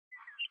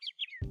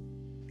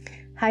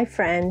Hi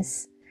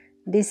friends!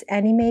 This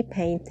anime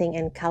painting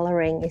and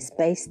coloring is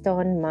based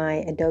on my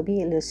Adobe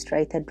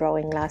Illustrator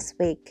drawing last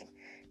week.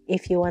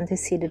 If you want to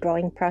see the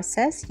drawing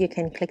process, you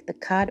can click the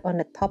card on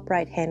the top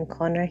right hand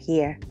corner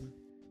here.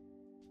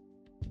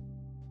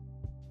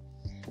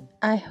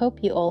 I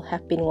hope you all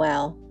have been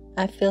well.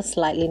 I feel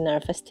slightly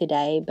nervous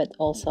today, but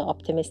also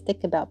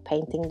optimistic about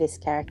painting this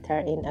character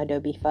in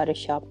Adobe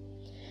Photoshop.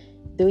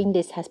 Doing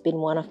this has been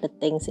one of the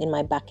things in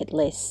my bucket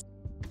list.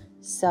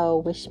 So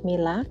wish me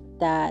luck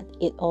that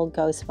it all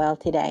goes well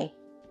today.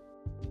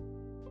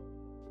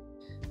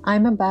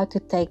 I'm about to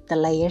take the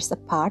layers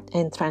apart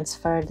and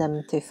transfer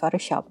them to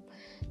Photoshop.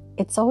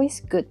 It's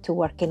always good to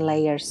work in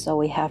layers so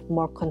we have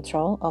more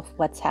control of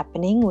what's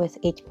happening with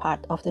each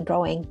part of the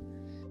drawing.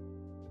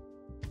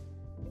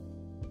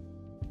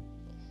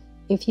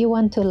 If you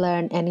want to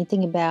learn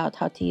anything about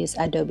how to use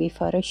Adobe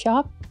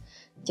Photoshop,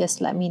 just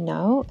let me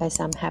know as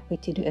I'm happy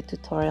to do a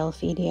tutorial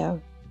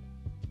video.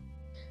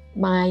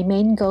 My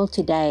main goal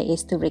today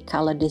is to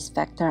recolor this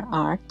vector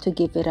art to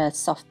give it a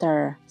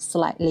softer,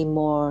 slightly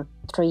more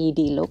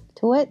 3D look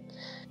to it.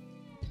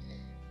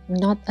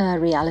 Not a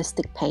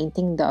realistic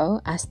painting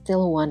though, I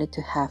still wanted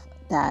to have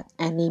that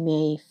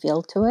anime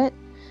feel to it.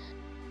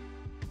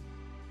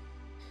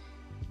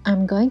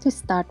 I'm going to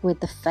start with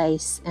the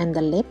face and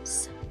the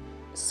lips,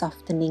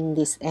 softening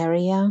this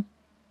area.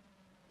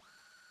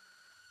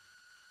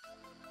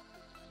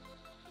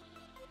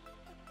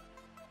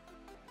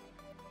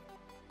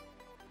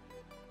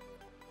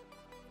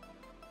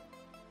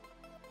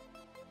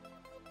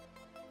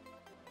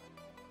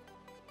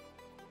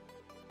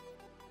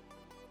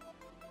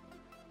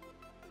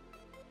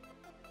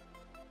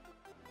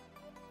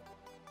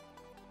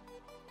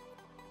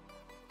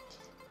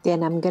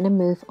 Then I'm gonna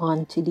move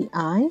on to the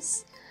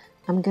eyes.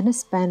 I'm gonna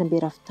spend a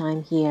bit of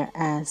time here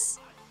as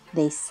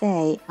they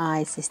say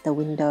eyes is the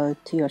window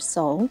to your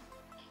soul.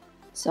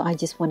 So I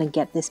just want to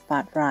get this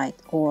part right,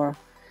 or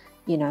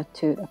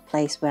to a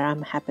place where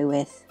I'm happy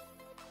with.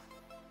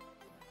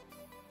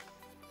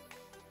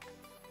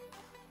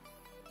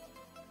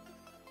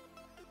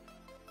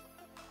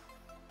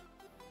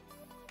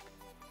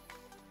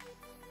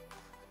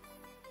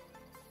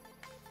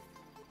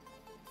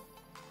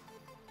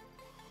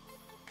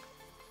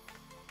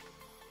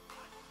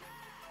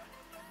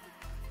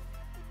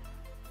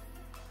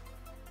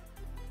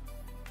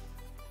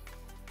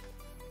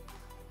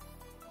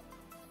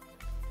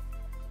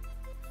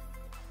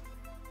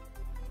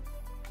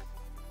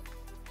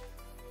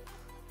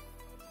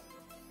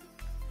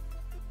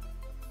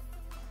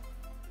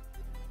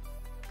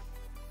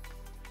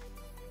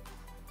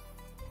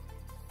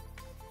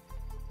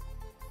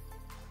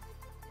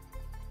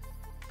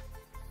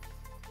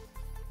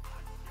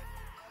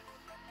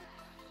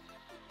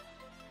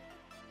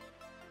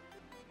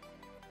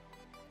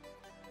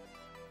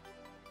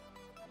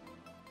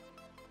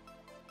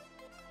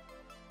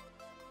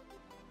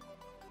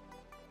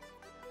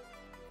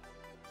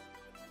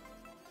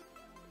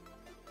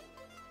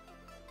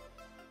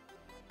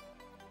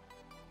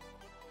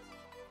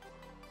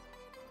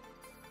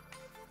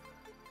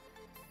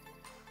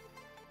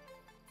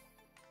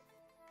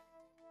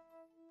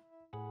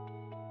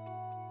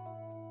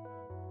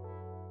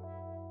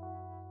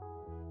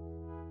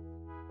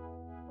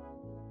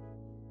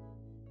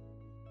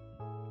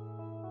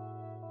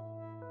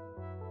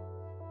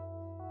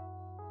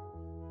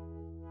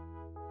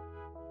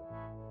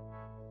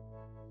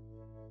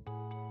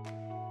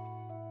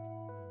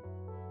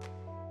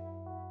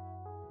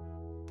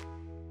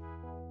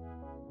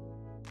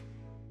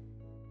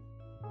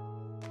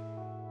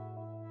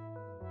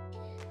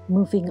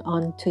 Moving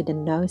on to the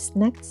nose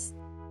next.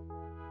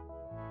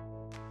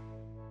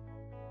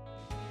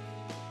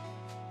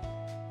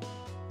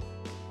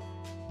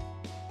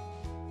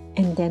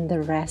 And then the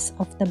rest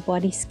of the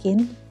body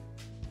skin.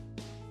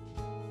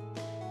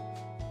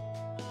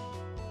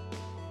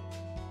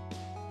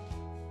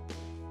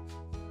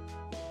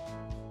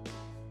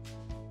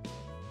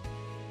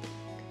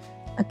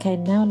 Okay,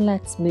 now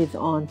let's move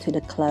on to the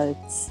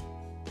clothes.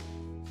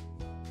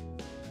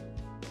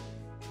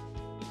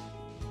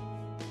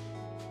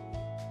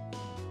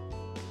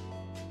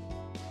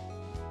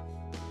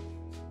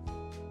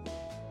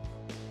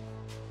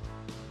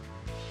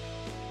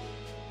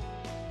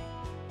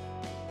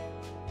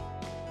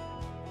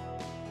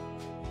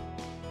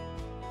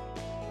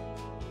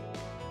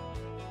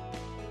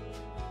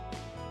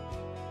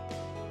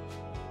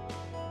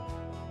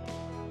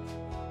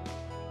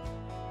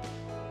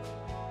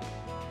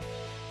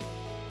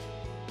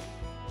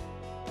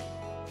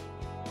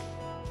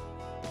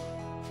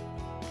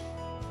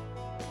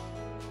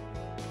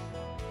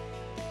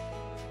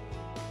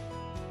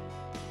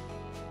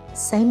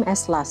 Same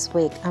as last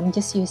week, I'm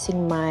just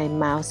using my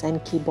mouse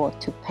and keyboard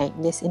to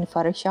paint this in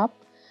Photoshop.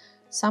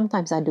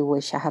 Sometimes I do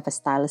wish I have a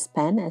stylus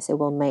pen as it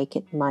will make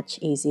it much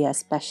easier,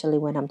 especially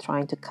when I'm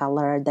trying to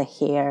color the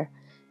hair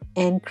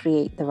and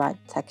create the right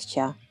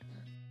texture.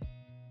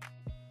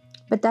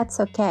 But that's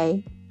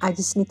okay, I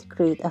just need to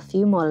create a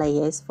few more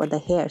layers for the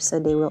hair so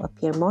they will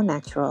appear more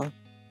natural.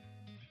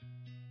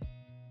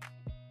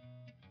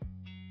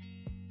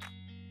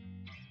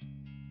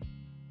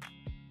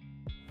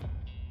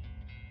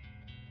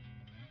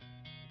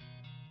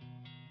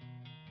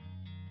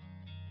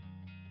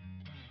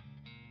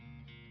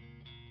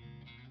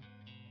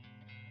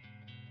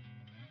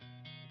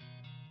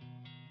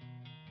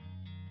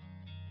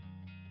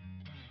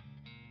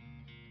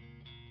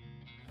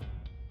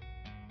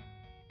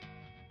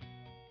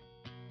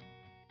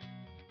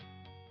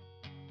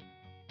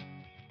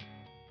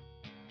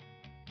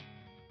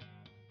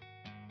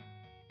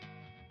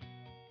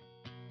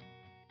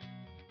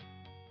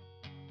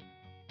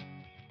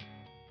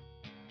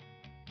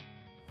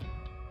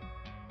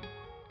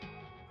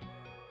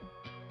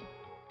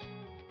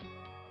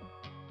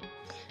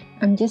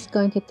 I'm just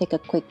going to take a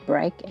quick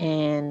break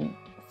and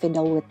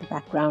fiddle with the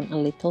background a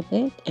little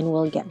bit, and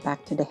we'll get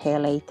back to the hair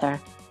later.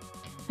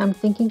 I'm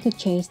thinking to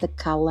change the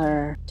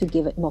color to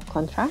give it more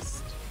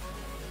contrast.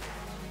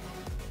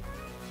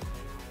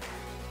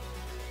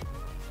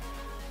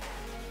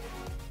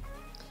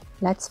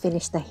 Let's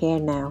finish the hair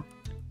now.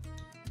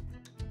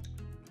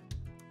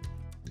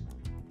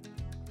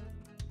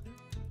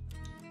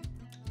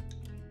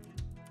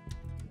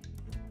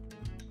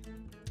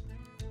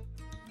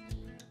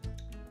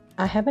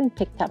 I haven't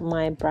picked up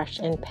my brush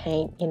and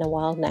paint in a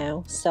while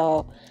now,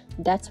 so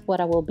that's what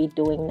I will be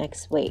doing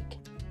next week.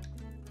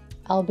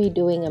 I'll be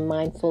doing a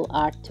mindful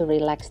art to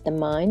relax the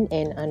mind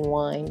and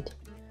unwind.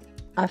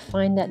 I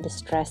find that the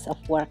stress of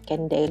work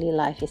and daily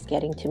life is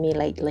getting to me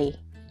lately,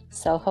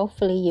 so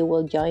hopefully you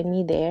will join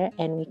me there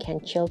and we can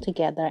chill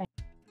together.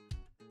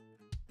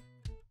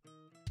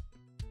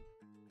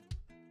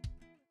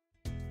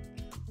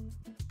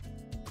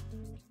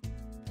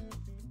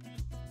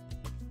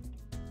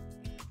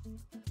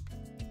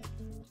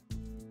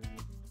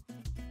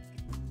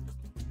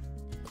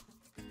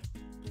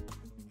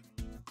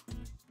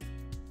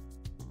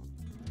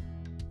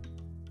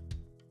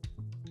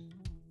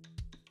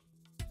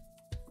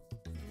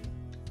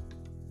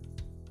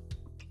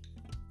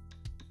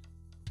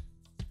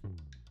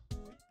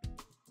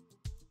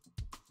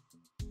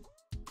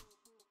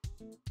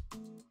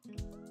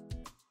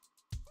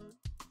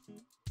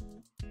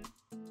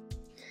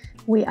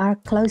 We are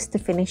close to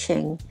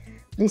finishing.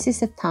 This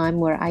is a time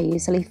where I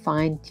usually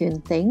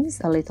fine-tune things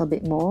a little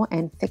bit more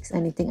and fix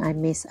anything I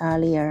missed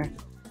earlier.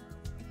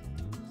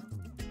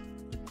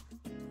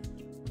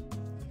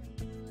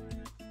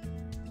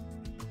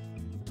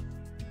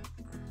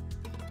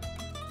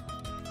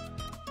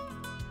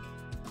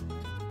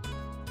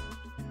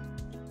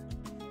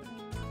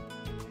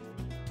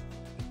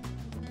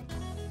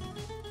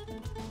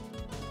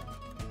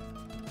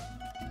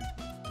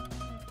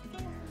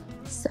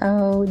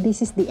 So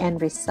this is the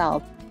end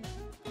result.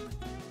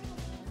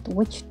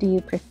 Which do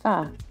you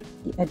prefer,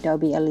 the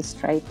Adobe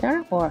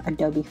Illustrator or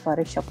Adobe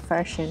Photoshop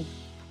version?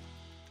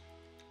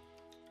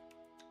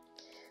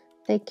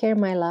 Take care,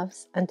 my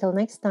loves. Until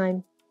next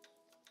time.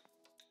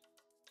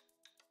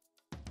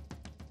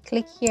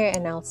 Click here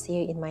and I'll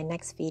see you in my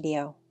next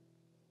video.